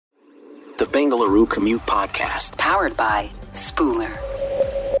the Bengaluru Commute Podcast. Powered by Spooler.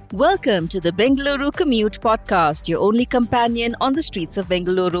 Welcome to the Bengaluru Commute Podcast, your only companion on the streets of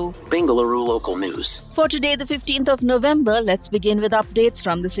Bengaluru. Bengaluru local news. For today, the 15th of November, let's begin with updates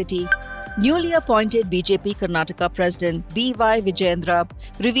from the city. Newly appointed BJP Karnataka President B.Y. Vijayendra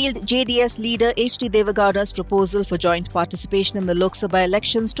revealed JDS leader H.D. Devagowda's proposal for joint participation in the Lok Sabha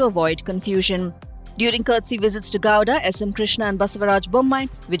elections to avoid confusion. During courtesy visits to Gowda, S.M. Krishna and Basavaraj Bommai,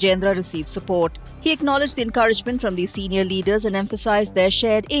 Vijayendra received support. He acknowledged the encouragement from these senior leaders and emphasized their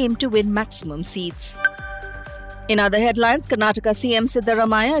shared aim to win maximum seats. In other headlines, Karnataka CM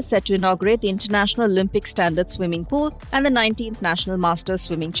Siddaramaiah is set to inaugurate the International Olympic Standard Swimming Pool and the 19th National Masters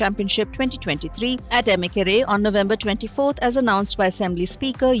Swimming Championship 2023 at Emekere on November 24th as announced by Assembly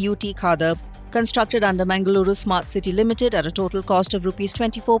Speaker U.T. Khadar. Constructed under Bengaluru Smart City Limited at a total cost of Rs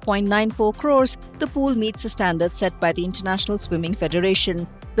 24.94 crores, the pool meets the standards set by the International Swimming Federation.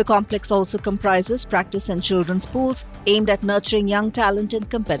 The complex also comprises practice and children's pools aimed at nurturing young talent in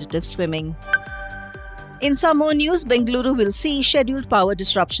competitive swimming. In some more news, Bengaluru will see scheduled power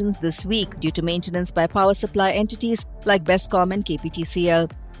disruptions this week due to maintenance by power supply entities like BESCOM and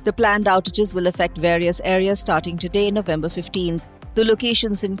KPTCL. The planned outages will affect various areas starting today, November 15th. The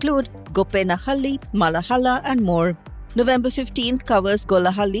locations include Gopenahalli, Malahala and more. November 15th covers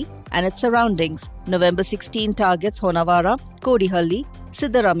Golahalli and its surroundings. November 16 targets Honavara, Kodihalli,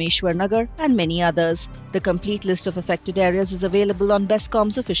 Siddarameshwar Nagar and many others. The complete list of affected areas is available on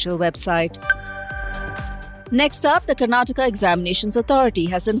BESCOM's official website. Next up, the Karnataka Examinations Authority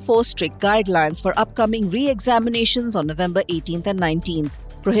has enforced strict guidelines for upcoming re-examinations on November 18th and 19th.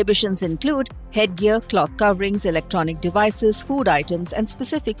 Prohibitions include headgear, cloth coverings, electronic devices, food items, and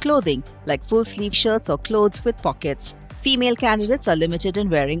specific clothing like full-sleeve shirts or clothes with pockets. Female candidates are limited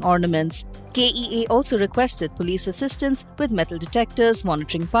in wearing ornaments. KEA also requested police assistance with metal detectors,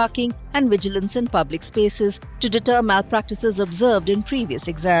 monitoring parking, and vigilance in public spaces to deter malpractices observed in previous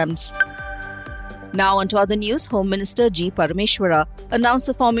exams. Now on to other news. Home Minister G. Parameshwara announced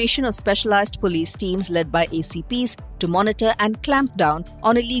the formation of specialized police teams led by ACPs to monitor and clamp down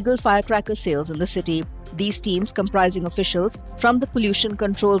on illegal firecracker sales in the city. These teams, comprising officials from the Pollution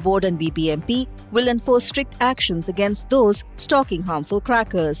Control Board and BBMP, will enforce strict actions against those stocking harmful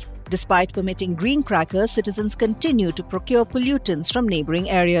crackers. Despite permitting green crackers, citizens continue to procure pollutants from neighbouring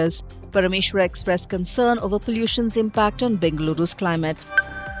areas. Parameshwara expressed concern over pollution's impact on Bengaluru's climate.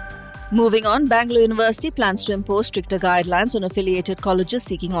 Moving on, Bangalore University plans to impose stricter guidelines on affiliated colleges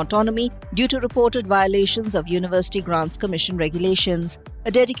seeking autonomy due to reported violations of University Grants Commission regulations.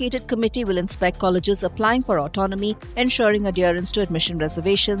 A dedicated committee will inspect colleges applying for autonomy, ensuring adherence to admission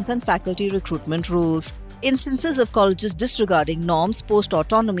reservations and faculty recruitment rules. Instances of colleges disregarding norms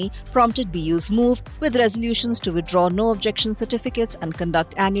post-autonomy prompted BU's move, with resolutions to withdraw no objection certificates and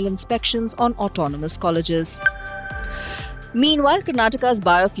conduct annual inspections on autonomous colleges. Meanwhile, Karnataka's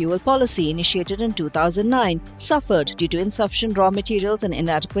biofuel policy, initiated in 2009, suffered due to insufficient raw materials and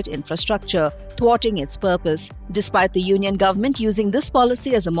inadequate infrastructure, thwarting its purpose. Despite the union government using this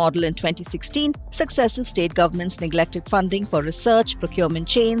policy as a model in 2016, successive state governments neglected funding for research, procurement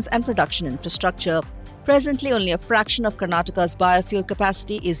chains, and production infrastructure. Presently, only a fraction of Karnataka's biofuel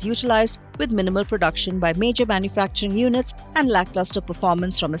capacity is utilized, with minimal production by major manufacturing units and lackluster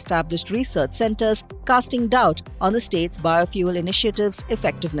performance from established research centers, casting doubt on the state's biofuel initiative's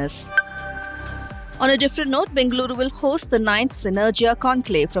effectiveness. On a different note, Bengaluru will host the 9th Synergia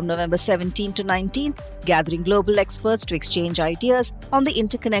Conclave from November 17 to 19, gathering global experts to exchange ideas on the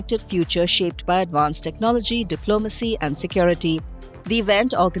interconnected future shaped by advanced technology, diplomacy, and security. The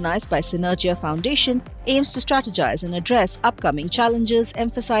event, organized by Synergia Foundation, aims to strategize and address upcoming challenges,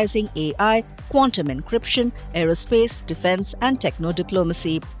 emphasizing AI, quantum encryption, aerospace, defense, and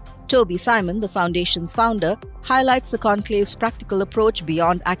techno-diplomacy. Toby Simon, the foundation's founder, highlights the conclave's practical approach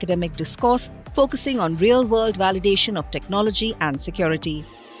beyond academic discourse, focusing on real-world validation of technology and security.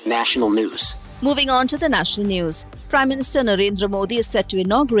 National news. Moving on to the national news. Prime Minister Narendra Modi is set to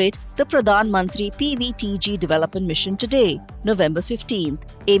inaugurate the Pradhan Mantri PVTG Development Mission today, November 15th,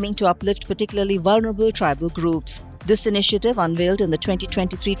 aiming to uplift particularly vulnerable tribal groups. This initiative, unveiled in the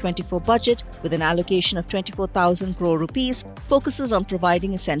 2023-24 budget with an allocation of 24,000 crore rupees, focuses on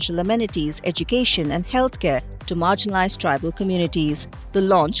providing essential amenities, education and healthcare to marginalized tribal communities. The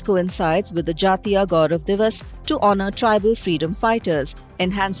launch coincides with the Jatiya Gaurav Divas to honor tribal freedom fighters,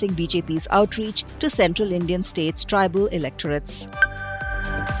 enhancing BJP's outreach to central Indian states' tribal electorates.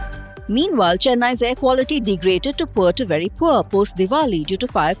 Meanwhile, Chennai's air quality degraded to poor to very poor post-Diwali due to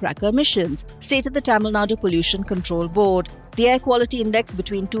firecracker emissions, stated the Tamil Nadu Pollution Control Board. The air quality index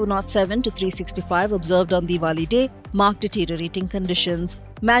between 207 to 365 observed on Diwali day marked deteriorating conditions.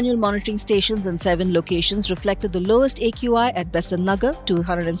 Manual monitoring stations in 7 locations reflected the lowest AQI at Besanagar,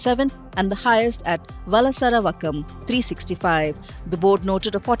 207, and the highest at Valasaravakam, 365. The board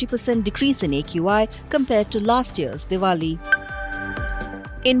noted a 40% decrease in AQI compared to last year's Diwali.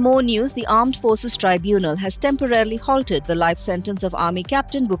 In more news, the Armed Forces Tribunal has temporarily halted the life sentence of Army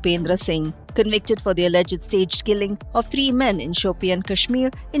Captain Bhupendra Singh, convicted for the alleged staged killing of 3 men in Shopian,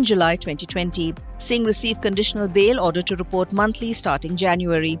 Kashmir in July 2020. Singh received conditional bail ordered to report monthly starting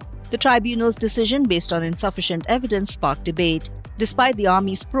January. The tribunal's decision, based on insufficient evidence, sparked debate. Despite the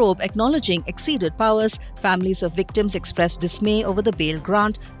Army's probe acknowledging exceeded powers, families of victims expressed dismay over the bail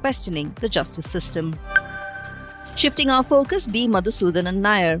grant, questioning the justice system. Shifting our focus, B. Madhusudanan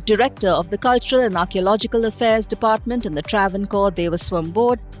Nair, Director of the Cultural and Archaeological Affairs Department in the Travancore Devaswam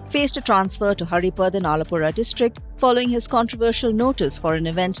Board, faced a transfer to Haripadan Alapura district following his controversial notice for an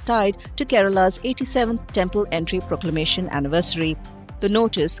event tied to Kerala's 87th Temple Entry Proclamation anniversary. The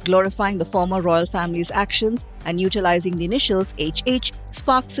notice, glorifying the former royal family's actions and utilizing the initials HH,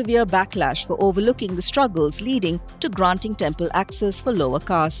 sparked severe backlash for overlooking the struggles leading to granting temple access for lower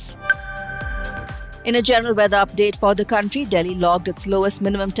castes. In a general weather update for the country, Delhi logged its lowest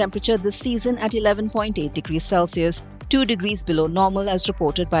minimum temperature this season at 11.8 degrees Celsius, 2 degrees below normal as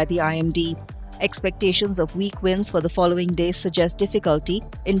reported by the IMD. Expectations of weak winds for the following days suggest difficulty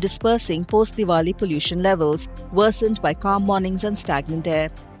in dispersing post-Diwali pollution levels, worsened by calm mornings and stagnant air.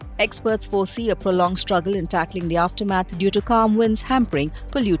 Experts foresee a prolonged struggle in tackling the aftermath due to calm winds hampering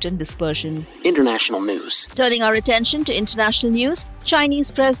pollutant dispersion. International news. Turning our attention to international news,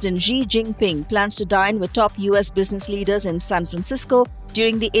 Chinese President Xi Jinping plans to dine with top US business leaders in San Francisco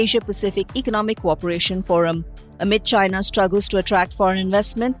during the Asia-Pacific Economic Cooperation Forum. Amid China's struggles to attract foreign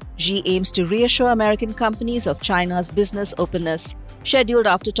investment, Xi aims to reassure American companies of China's business openness. Scheduled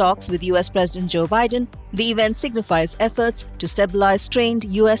after talks with US President Joe Biden, the event signifies efforts to stabilize strained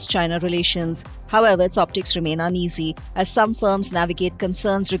US-China relations. However, its optics remain uneasy as some firms navigate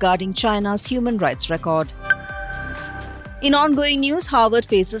concerns regarding China's human rights record. In ongoing news, Harvard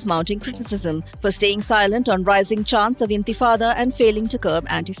faces mounting criticism for staying silent on rising chants of intifada and failing to curb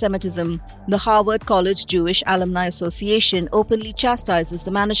anti-Semitism. The Harvard College Jewish Alumni Association openly chastises the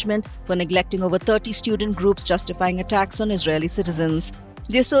management for neglecting over 30 student groups justifying attacks on Israeli citizens.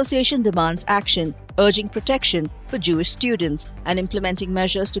 The association demands action, urging protection for Jewish students and implementing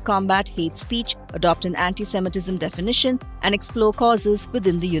measures to combat hate speech, adopt an anti-Semitism definition, and explore causes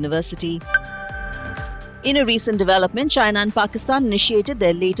within the university. In a recent development, China and Pakistan initiated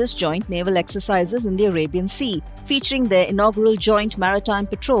their latest joint naval exercises in the Arabian Sea, featuring their inaugural joint maritime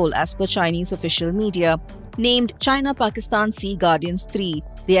patrol as per Chinese official media. Named China-Pakistan Sea Guardians 3,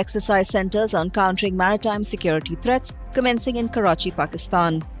 the exercise centers on countering maritime security threats, commencing in Karachi,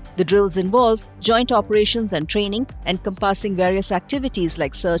 Pakistan. The drills involve joint operations and training, encompassing various activities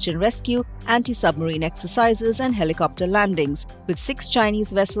like search and rescue, anti-submarine exercises, and helicopter landings, with 6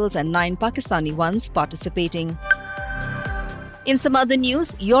 Chinese vessels and 9 Pakistani ones participating. In some other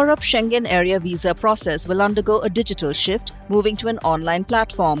news, Europe's Schengen area visa process will undergo a digital shift, moving to an online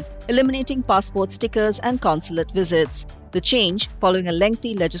platform, eliminating passport stickers and consulate visits. The change, following a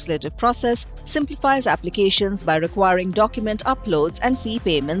lengthy legislative process, simplifies applications by requiring document uploads and fee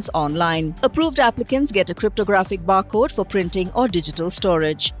payments online. Approved applicants get a cryptographic barcode for printing or digital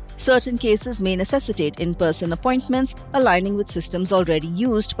storage. Certain cases may necessitate in-person appointments, aligning with systems already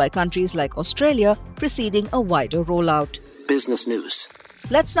used by countries like Australia, preceding a wider rollout. Business news.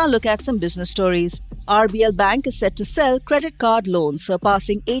 Let's now look at some business stories. RBL Bank is set to sell credit card loans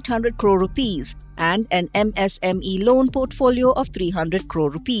surpassing 800 crore rupees and an MSME loan portfolio of 300 crore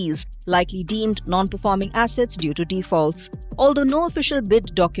rupees, likely deemed non-performing assets due to defaults. Although no official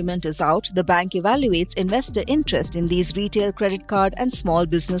bid document is out, the bank evaluates investor interest in these retail credit card and small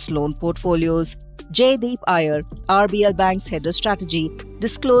business loan portfolios. Jaydeep Iyer, RBL Bank's head of strategy,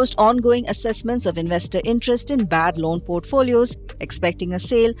 disclosed ongoing assessments of investor interest in bad loan portfolios, expecting a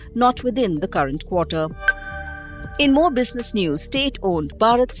sale not within the current quarter. In more business news, state-owned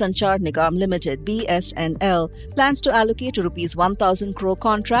Bharat Sanchar Nigam Limited (BSNL) plans to allocate a Rs 1,000 crore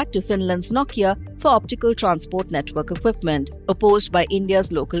contract to Finland's Nokia for optical transport network equipment, opposed by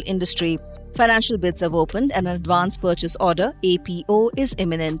India's local industry. Financial bids have opened and an advance purchase order (APO) is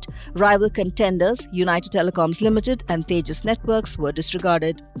imminent. Rival contenders United Telecoms Limited and Tejas Networks were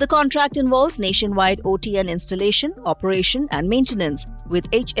disregarded. The contract involves nationwide OTN installation, operation and maintenance, with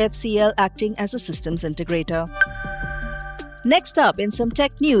HFCL acting as a systems integrator. Next up, in some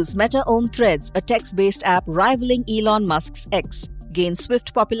tech news, Meta-owned Threads, a text-based app rivaling Elon Musk's X, gained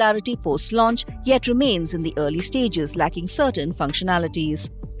swift popularity post-launch, yet remains in the early stages, lacking certain functionalities.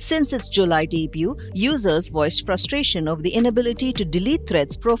 Since its July debut, users voiced frustration over the inability to delete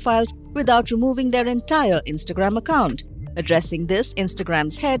Threads profiles without removing their entire Instagram account. Addressing this,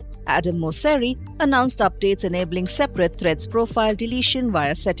 Instagram's head, Adam Mosseri, announced updates enabling separate Threads profile deletion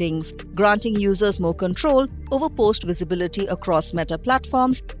via settings, granting users more control over post visibility across Meta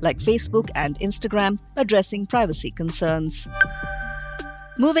platforms like Facebook and Instagram, addressing privacy concerns.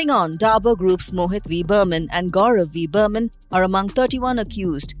 Moving on, Dabur Group's Mohit V. Burman and Gaurav V. Burman are among 31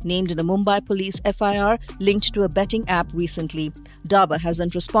 accused named in a Mumbai police FIR linked to a betting app recently. Dabur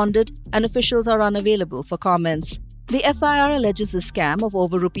hasn't responded and officials are unavailable for comments. The FIR alleges a scam of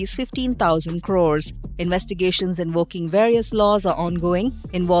over Rs 15,000 crores. Investigations invoking various laws are ongoing,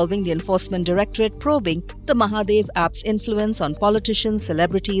 involving the Enforcement Directorate probing the Mahadev app's influence on politicians,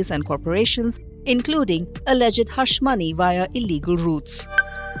 celebrities and corporations, including alleged hush money via illegal routes.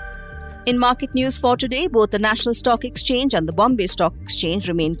 In market news for today, both the National Stock Exchange and the Bombay Stock Exchange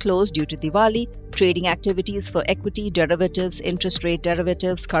remain closed due to Diwali. Trading activities for equity derivatives, interest rate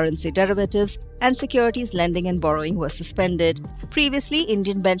derivatives, currency derivatives, and securities lending and borrowing were suspended. Previously,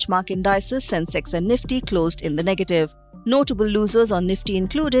 Indian benchmark indices Sensex and Nifty closed in the negative. Notable losers on Nifty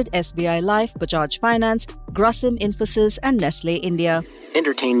included SBI Life, Bajaj Finance, Grasim Infosys, and Nestle India.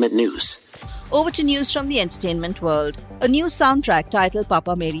 Entertainment news. Over to news from the entertainment world. A new soundtrack titled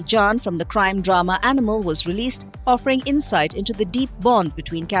Papa Meri Jaan from the crime drama Animal was released, offering insight into the deep bond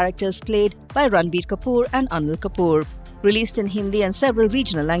between characters played by Ranbir Kapoor and Anil Kapoor. Released in Hindi and several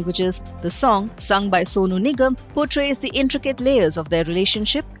regional languages, the song, sung by Sonu Nigam, portrays the intricate layers of their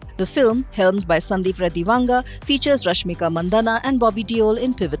relationship. The film, helmed by Sandeep Redivanga, features Rashmika Mandanna and Bobby Deol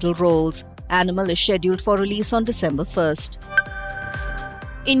in pivotal roles. Animal is scheduled for release on December 1st.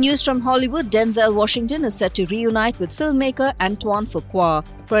 In news from Hollywood, Denzel Washington is set to reunite with filmmaker Antoine Fuqua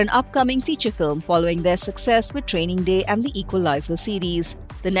for an upcoming feature film following their success with Training Day and the Equalizer series.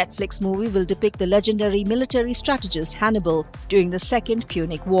 The Netflix movie will depict the legendary military strategist Hannibal during the Second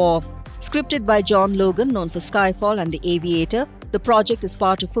Punic War. Scripted by John Logan, known for Skyfall and The Aviator, the project is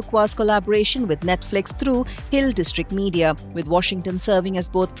part of Fuqua's collaboration with Netflix through Hill District Media, with Washington serving as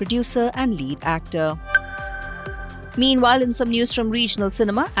both producer and lead actor. Meanwhile, in some news from regional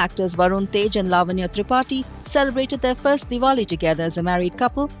cinema, actors Varun Tej and Lavanya Tripathi celebrated their first Diwali together as a married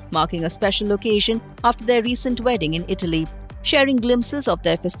couple, marking a special occasion after their recent wedding in Italy. Sharing glimpses of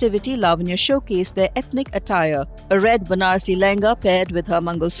their festivity, Lavanya showcased their ethnic attire, a red Banarsi lehenga paired with her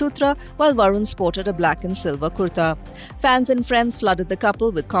Mangal Sutra, while Varun sported a black and silver kurta. Fans and friends flooded the couple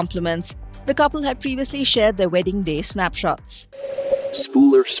with compliments. The couple had previously shared their wedding day snapshots.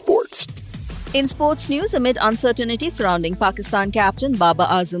 Spooler Sports. In sports news, amid uncertainty surrounding Pakistan captain Babar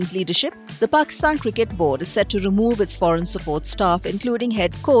Azam's leadership, the Pakistan Cricket Board is set to remove its foreign support staff, including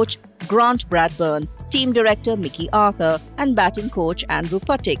head coach Grant Bradburn, team director Mickey Arthur, and batting coach Andrew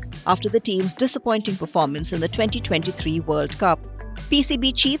Patik after the team's disappointing performance in the 2023 World Cup.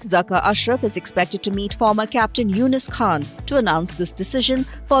 PCB chief Zaka Ashraf is expected to meet former captain Yunus Khan to announce this decision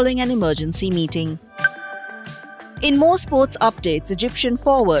following an emergency meeting. In more sports updates, Egyptian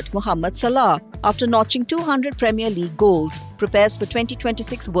forward Mohamed Salah, after notching 200 Premier League goals, prepares for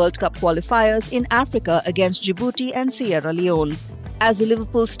 2026 World Cup qualifiers in Africa against Djibouti and Sierra Leone. As the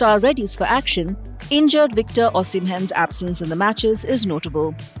Liverpool star readies for action, injured Victor Osimhen's absence in the matches is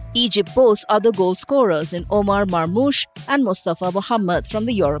notable. Egypt boasts other goal scorers in Omar Marmoush and Mustafa Mohamed from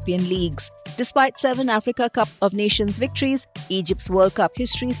the European leagues. Despite 7 Africa Cup of Nations victories, Egypt's World Cup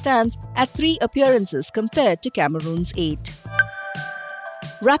history stands at 3 appearances compared to Cameroon's 8.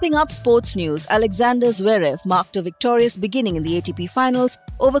 Wrapping up sports news, Alexander Zverev marked a victorious beginning in the ATP finals,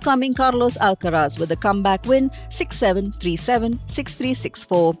 overcoming Carlos Alcaraz with a comeback win 6-7, 3-7, 6-3,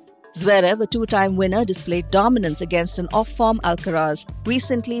 6-4. Zverev, a 2-time winner, displayed dominance against an off-form Alcaraz,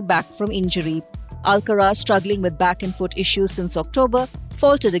 recently back from injury. Alcaraz, struggling with back and foot issues since October,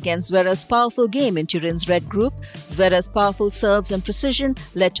 faltered against Zverev's powerful game in Turin's red group. Zverev's powerful serves and precision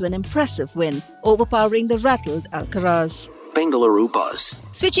led to an impressive win, overpowering the rattled Alcaraz. Bengaluru Buzz.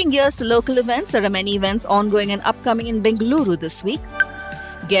 Switching gears to local events, there are many events ongoing and upcoming in Bengaluru this week.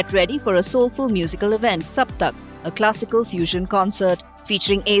 Get ready for a soulful musical event, Saptak, a classical fusion concert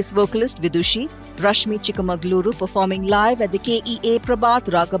featuring ace vocalist Vidushi, Rashmi Chikamagaluru performing live at the KEA Prabhat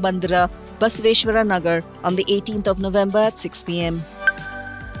Ragabandhara, Basveshwara Nagar on the 18th of November at 6 p.m.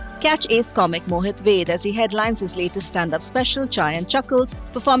 Catch ace comic Mohit Ved as he headlines his latest stand-up special, Chai and Chuckles,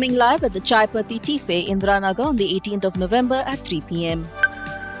 performing live at the Chai Pati Tife, Indranagar on the 18th of November at 3 p.m.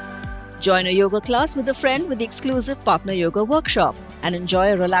 Join a yoga class with a friend with the exclusive Partner Yoga Workshop and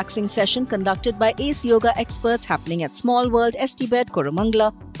enjoy a relaxing session conducted by ACE Yoga experts happening at Small World ST Bed,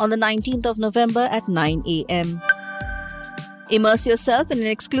 Koramangala on the 19th of November at 9 a.m. Immerse yourself in an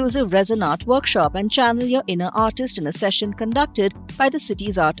exclusive resin art workshop and channel your inner artist in a session conducted by the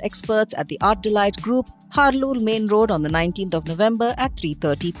city's art experts at the Art Delight Group, Harloor Main Road on the 19th of November at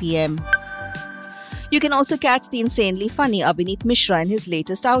 3:30 p.m. You can also catch the insanely funny Abhineet Mishra in his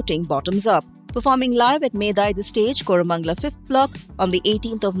latest outing, Bottoms Up, performing live at Medai The Stage, Koramangala 5th Block on the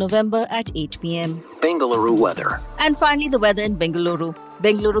 18th of November at 8 p.m. Bengaluru weather. And finally, the weather in Bengaluru.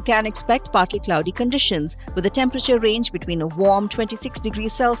 Bengaluru can expect partly cloudy conditions with a temperature range between a warm 26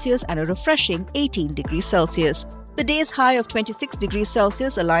 degrees Celsius and a refreshing 18 degrees Celsius. The day's high of 26 degrees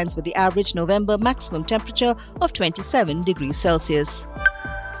Celsius aligns with the average November maximum temperature of 27 degrees Celsius.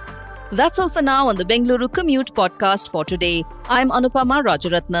 That's all for now on the Bengaluru Commute Podcast for today. I'm Anupama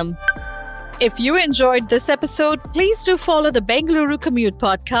Rajaratnam. If you enjoyed this episode, please do follow the Bengaluru Commute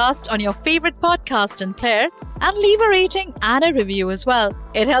Podcast on your favorite podcast and player and leave a rating and a review as well.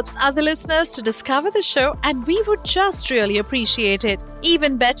 It helps other listeners to discover the show and we would just really appreciate it.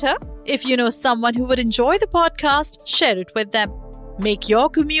 Even better, if you know someone who would enjoy the podcast, share it with them. Make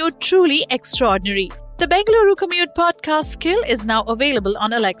your commute truly extraordinary. The Bengaluru Commute Podcast skill is now available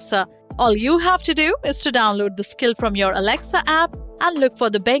on Alexa. All you have to do is to download the skill from your Alexa app and look for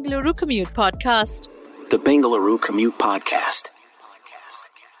the Bengaluru Commute Podcast. The Bengaluru Commute Podcast.